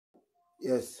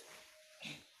Yes.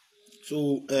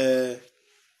 So,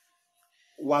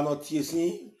 one or two,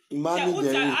 see, imagine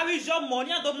the. I wish your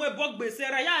money. I don't want to buy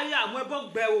Sarah. Yeah, I want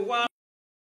to buy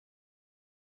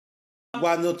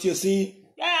One or two, see.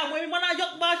 Yeah, when I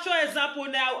just match your example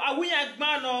now, I win a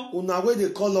man. Una way they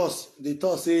call us, they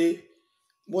talk say,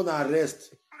 wanna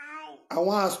arrest. I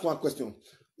want to ask one question.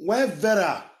 When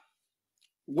Vera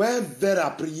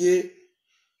pray,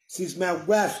 since my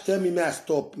wife tell me I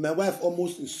stop, my wife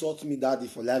almost insult me that day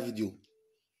for live video.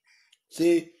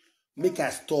 Say, make I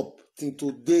stop till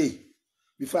today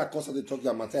before I constantly talk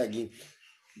that matter again.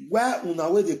 Where una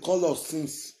way they call us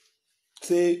since,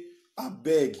 say, I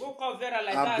beg. Go call Vera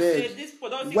like I that. beg. Say, this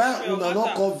product why una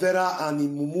not call Vera and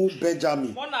Mumu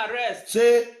Benjamin? One arrest.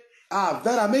 Say,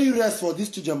 Vera, may you rest for this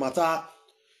children matter.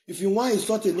 If you want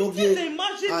insult a Nogie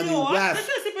and your wife.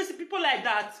 Imagine people like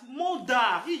that.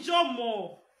 Mother, he's your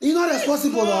mom. He's not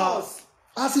responsible now.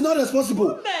 As he's not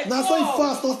responsible. Now so he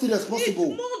fast not still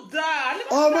responsible. Mother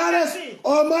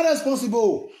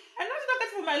responsible. I'm not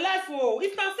for my life. Oh,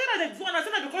 if I say that the one, I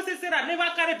say that because Sarah never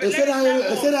carry baby.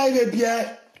 Sarah even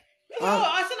bien. I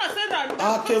said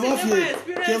that.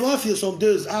 Came off here some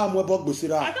days. I'm a bug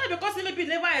Sarah. I thought because he maybe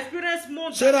never experienced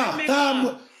more. Sarah,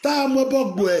 time a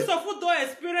bug boy. So food don't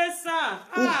experience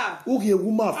who a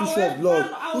woman fish of blood.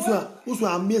 Who's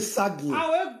a miss sagging.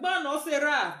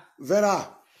 Vera,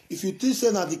 if you think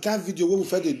say that the kind of video we will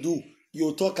they do,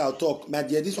 you talk, I'll talk. My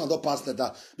dear, this one don't pass like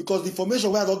that. Because the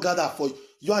information where I don't gather for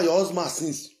you and your husband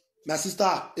since. My sister,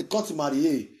 it cut to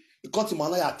marry. It cut to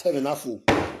marry at 10 enough.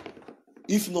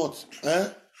 If not,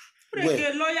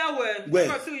 Where? Lawyer where?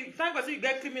 Thank God you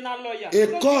get criminal lawyer.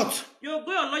 A court. You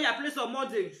go your lawyer place on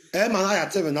Monday. Man, I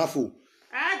at 10 enough. Vera,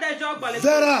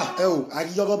 I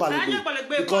give you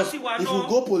because if you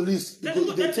go police, they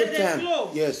take time.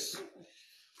 Yes.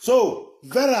 So,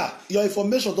 Vera, your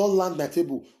information don't land my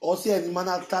table. Or see any man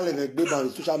talent like baby on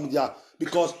social media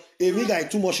because if you guy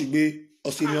too much be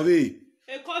or see your way.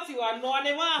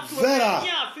 Vera,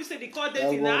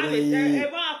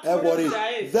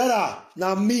 Vera,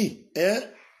 now me,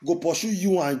 go pursue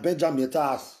you and Benjamin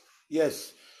task.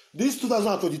 Yes. This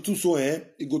 2022 so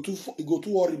it go too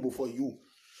horrible for you.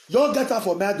 You get her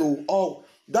for me though. Oh,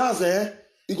 that's it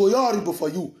go horrible for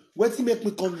you. When you make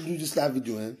me come do this live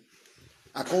video,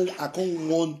 I can't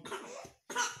want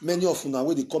many of you now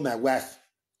when they call my wife.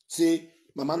 Say,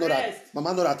 Mama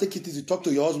Nora, take it easy, talk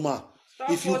to your husband.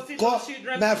 If you call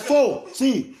my phone,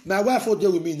 see, my wife will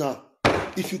deal with me now.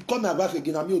 If you call my wife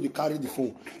again, I'm going to carry the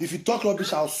phone. If you talk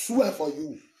rubbish, I'll swear for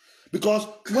you. Because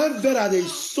when Vera they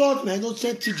insult my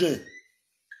innocent children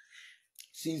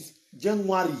since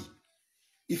January,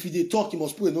 if they talk, you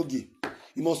must put a no gay.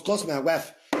 You must curse my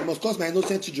wife. You must curse my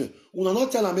innocent children. We will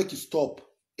not tell her make you stop.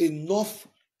 Enough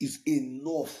is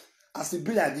enough. As it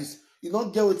be like this, you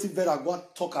don't get what Vera go and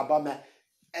talk about my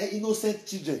innocent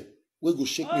children. We go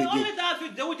shake me again. Only that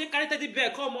video they carry the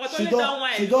bear come. She don't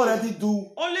already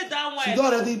do. Only that one.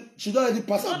 She don't already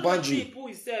pass a boundary.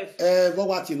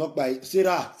 What you knock by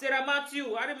Sarah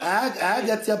Matthew. I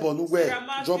get here but nowhere.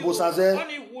 Jumbo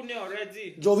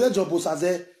Saze. Jumbo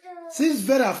Saze. Since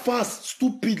Vera fast,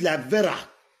 stupid like Vera,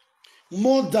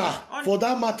 mother for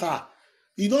that matter,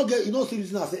 you know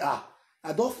seriously I say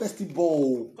I don't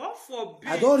festival. God forbid.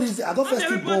 I don't festival.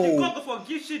 Everybody God go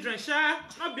forgive children, sha.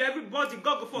 Not be everybody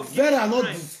God go forgive Vera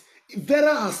children.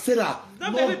 Vera and Sarah.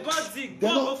 Not everybody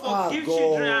God go forgive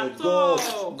children at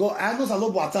all. God, I know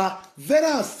some water.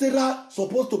 Vera and Sarah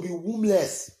supposed to be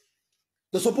wombless.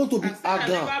 They're supposed to be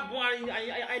arrogant.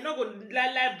 I not go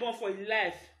lie born for your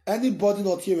life. Anybody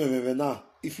not here now?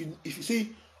 If you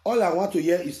see, all I want to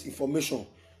hear is information.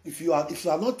 If you are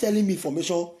not telling me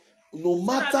information. No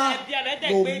matter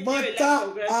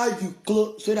how you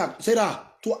close, Sarah,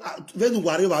 when you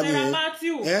worry about it,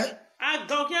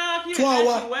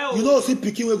 you know, see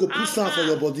picking we go put sand for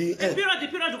your body.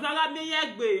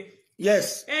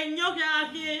 Yes.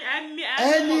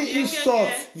 Any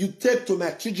insult you take to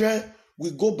my children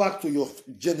will go back to your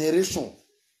generation.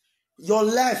 Your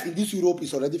life in this Europe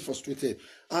is already frustrated,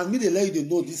 and me they let you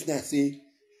know this night say,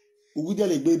 we dey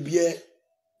like baby,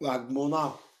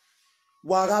 now.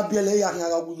 7 days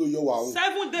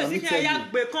you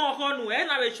can be con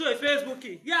na show Facebook.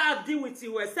 Yeah, deal with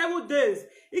you. 7 days.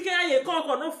 You can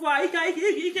con no for. You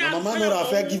can Mama Nora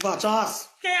fair give a chance.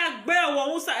 Can gbe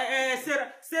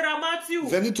Sarah Matthew.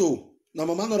 Venito. Na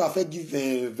Mama Nora fair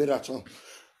give Vera chance.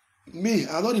 Me,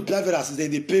 I don't reply Vera since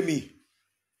they pay me.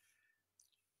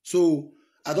 So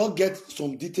I don't get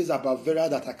some details about Vera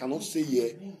that I cannot say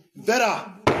here.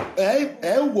 Vera,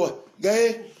 what?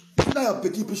 Now your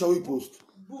petty picture we post.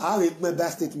 I make my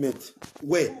best statement.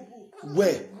 Where?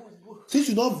 Since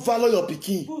you don't value your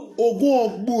pikin,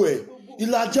 Ogun Ogbue.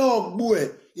 Ilaje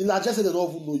Ogbue. Ilaje say they don't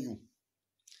even know you.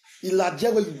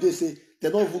 Ilaje where they say they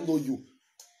don't even know you.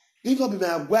 It not be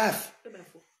my wife.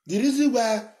 The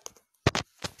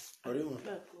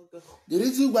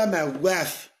reason why my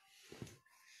wife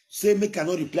say me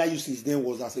cannot reply you since then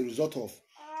was as a result of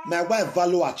my wife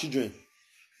value her children.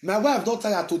 My wife don't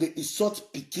tire to the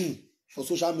insult pikin for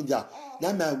social media.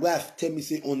 Now my wife tell me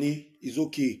say, Oni, it's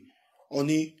okay.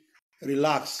 Oni,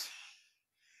 relax.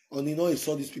 Oni, no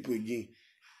insult these people again.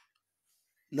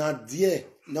 Now dear,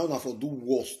 now na for do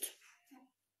worst.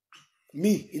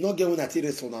 Me, you not get when I take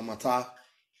rest on a matter.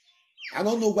 I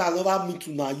don't know why I never meet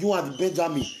you now. You and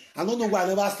Benjamin. I don't know why I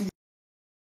never see.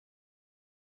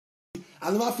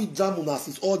 I never feel jam on us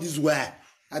since all this way.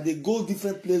 And they go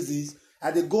different places.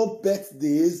 And they go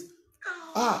birthdays.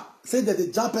 Say that they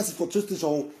jam person for train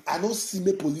station. I don't see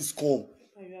me police come.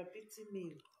 You are beating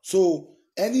me. So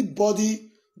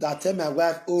anybody that tell my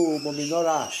wife, oh, Mommy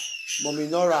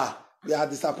Nora, we are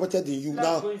disappointed in you.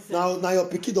 Now your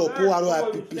pikin don't pull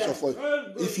out a picture for you.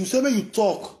 If you say me you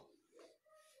talk,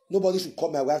 nobody should call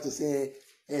my wife to say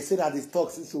that they talk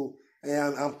since so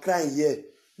I'm crying here.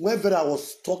 Whenever I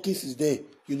was talking since then,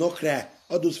 you not cry.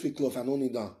 All those fake love, I don't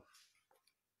need that.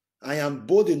 I am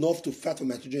bold enough to fight for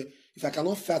my children. If I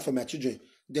cannot fight for my children,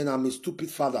 then I'm a stupid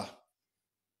father.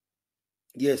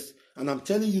 Yes, and I'm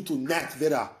telling you tonight,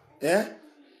 Vera,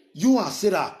 you and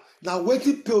Sarah, now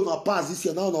waiting pay on pass this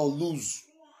year, now lose.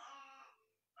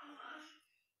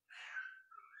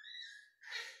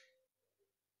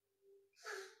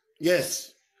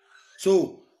 Yes.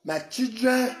 So my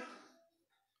children,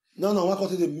 now why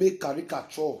can't they make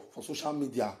caricature for social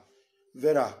media?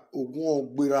 Vera,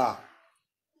 Ogun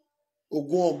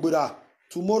Ogbera.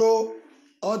 Tomorrow,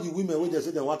 all the women when they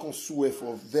say they want to sue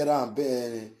for Vera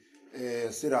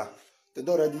and Sarah, they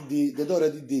don't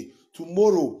already dey.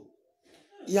 Tomorrow,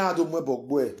 yeah, do me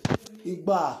boy.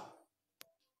 Igba.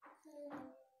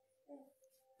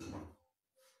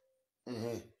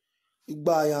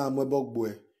 Igba ya me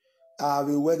boy. I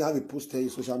will post on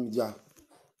social media.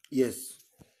 Yes.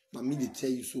 Na me they tell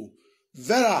you so.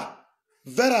 Vera.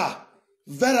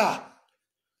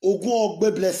 Ogun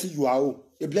Ogbe blessing you are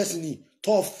a blessing ni.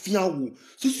 Tough fianwu.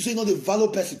 Since you say not the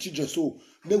value person children, so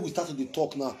maybe we start to the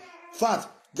talk now. Fact,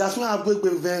 that's why I'm going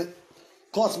to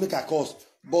cause make a cause.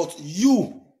 But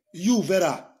you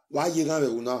Vera, why you gonna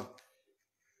now?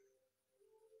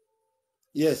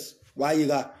 Yes, why you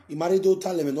got? You married don't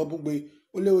tell them no bugbe.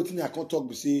 Only thing I can't talk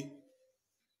be say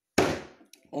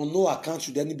on no account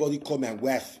should anybody call my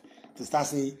wife to start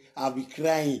saying I'll be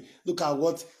crying. Look at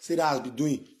what Sarah has been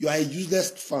doing. You are a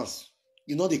useless fans.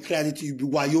 You know they cry anything, you be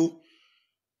wayo.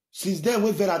 Since then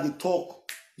when Vera they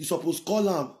talk, you suppose call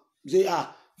them. Say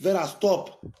Vera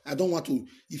stop. I don't want to.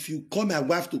 If you call my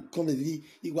wife to come and you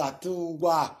go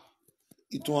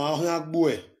it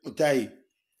will okay.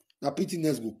 Now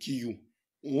prettiness go kill you.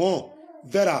 One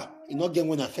Vera, you not get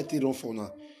when I fet it on for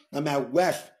now. Now my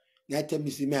wife, now tell me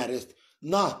see me arrest.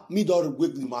 Now me don't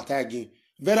regret the matter again.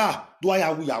 Vera, do I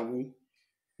yawu?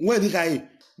 When this guy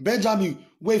Benjamin,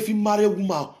 when if you marry a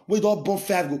woman, we don't born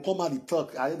 5 go come out the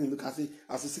talk. I didn't look and say,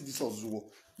 as I see this was Zuo.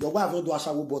 Your wife don't do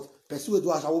ashawo, but person will do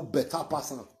ashawo better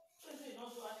person.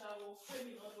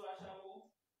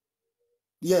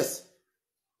 Yes.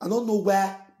 I don't know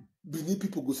where Benin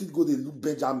people go sit go they look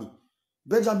Benjamin.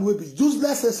 Benjamin will be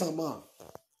useless as a man.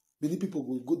 Benin people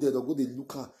go there, they'll go they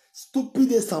look at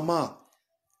stupid as a man.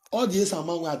 All the as a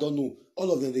man where I don't know,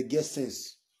 all of them they get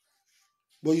sense.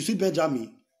 But you see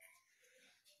Benjamin,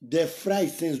 they fry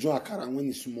sense John Akara when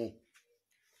it's small.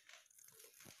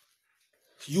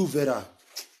 You Vera,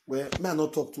 well, may I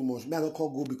not talk too much. May I not call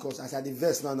go because as I the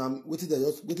verse now, I'm waiting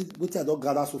I don't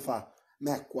gather so far.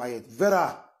 May I quiet.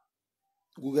 Vera,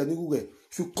 Google.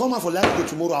 If you come out for live video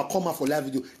tomorrow, I'll come out for live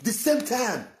video. The same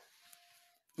time.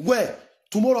 Where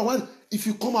tomorrow, if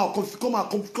you come out. If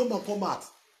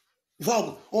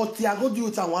until I go do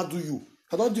it, I want to do you.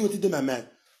 I don't do it in my mind.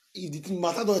 If the thing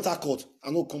matter don't enter court,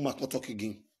 I don't come out not talk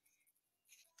again.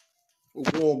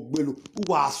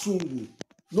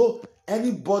 No,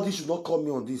 anybody should not call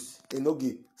me on this.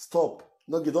 Enogi, stop.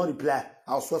 No, you don't reply.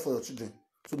 I'll swear for your children.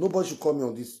 So nobody should call me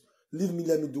on this. Leave me,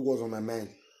 let me do what's on my mind.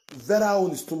 Vera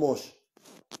own is too much.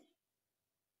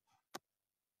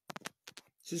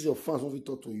 Since your fans won't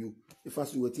talk to you, if I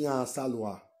see waiting and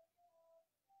Salwa,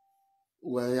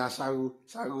 well,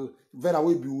 Sharu, Vera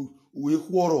will be we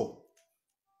quarrel.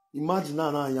 Imagine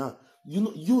now,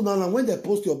 you now when they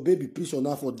post your baby picture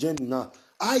now for Jenny now,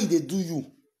 how they do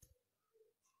you?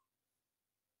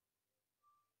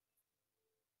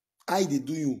 How they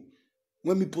do you?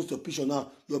 When me post your picture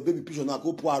now, your baby picture now,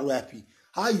 go pour happy.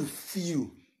 How you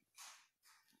feel?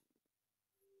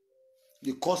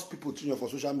 They cause people to for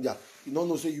social media. You don't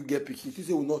know say you get picky. You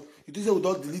say we not. You say we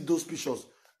don't delete those pictures.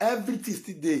 Everything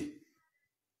still there.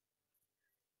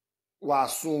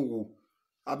 Wasungu.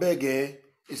 I beg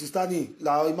it's standing.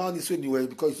 La imagine this way anyway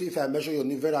because if I measure your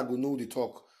name, Vera go know the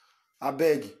talk. I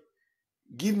beg.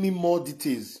 Give me more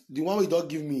details. The one we don't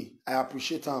give me, I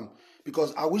appreciate them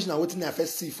because I wish now waiting I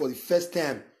first see for the first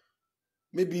time.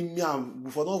 Maybe me and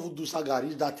before not even do saga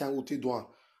reach that time we'll take one.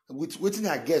 With waiting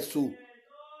I get so.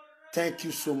 Thank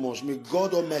you so much. May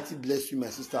God Almighty bless you, my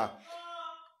sister.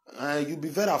 And you'll be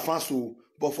very fast, so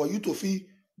but for you to feel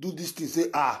do this thing, say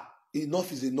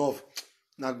enough is enough.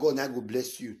 Now God now go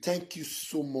bless you. Thank you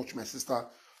so much, my sister,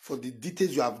 for the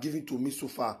details you have given to me so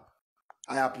far.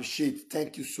 I appreciate.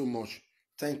 Thank you so much.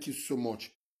 Thank you so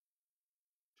much.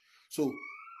 So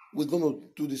we're gonna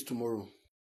do this tomorrow.